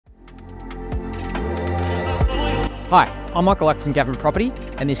Hi, I'm Michael Luck from Gavin Property,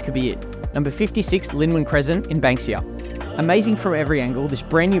 and this could be it. Number 56 Lynwen Crescent in Banksia. Amazing from every angle, this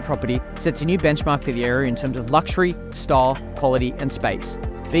brand new property sets a new benchmark for the area in terms of luxury, style, quality and space.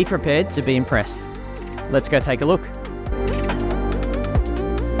 Be prepared to be impressed. Let's go take a look.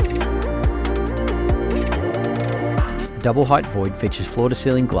 The double height void features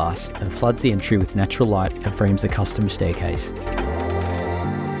floor-to-ceiling glass and floods the entry with natural light and frames the custom staircase.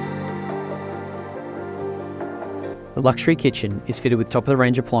 The luxury kitchen is fitted with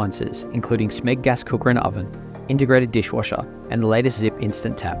top-of-the-range appliances, including Smeg gas cooker and oven, integrated dishwasher, and the latest Zip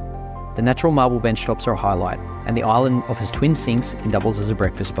instant tap. The natural marble bench tops are a highlight, and the island offers twin sinks and doubles as a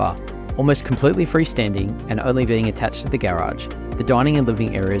breakfast bar. Almost completely freestanding and only being attached to the garage, the dining and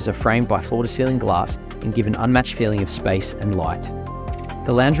living areas are framed by floor-to-ceiling glass and give an unmatched feeling of space and light.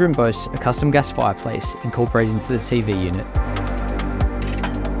 The lounge room boasts a custom gas fireplace incorporated into the TV unit.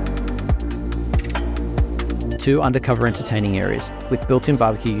 2 undercover entertaining areas with built-in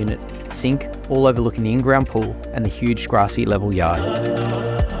barbecue unit, sink, all overlooking the in-ground pool and the huge grassy level yard.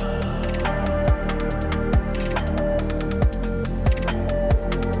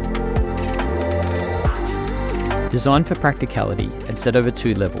 Designed for practicality and set over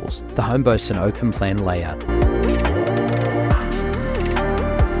 2 levels, the home boasts an open plan layout.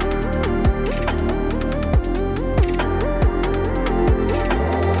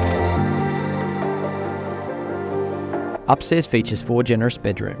 Upstairs features 4 generous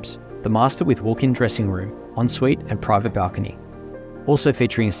bedrooms, the master with walk-in dressing room, ensuite and private balcony, also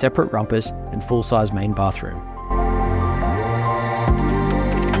featuring a separate rumpus and full-size main bathroom.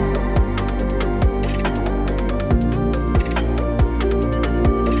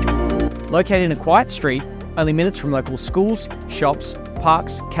 Located in a quiet street, only minutes from local schools, shops,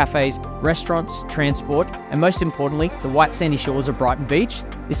 parks, cafes, restaurants, transport, and most importantly, the white sandy shores of Brighton Beach,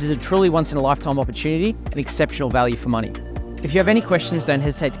 this is a truly once-in-a-lifetime opportunity and exceptional value for money. If you have any questions, don't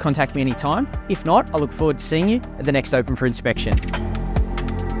hesitate to contact me anytime. If not, I look forward to seeing you at the next Open for Inspection.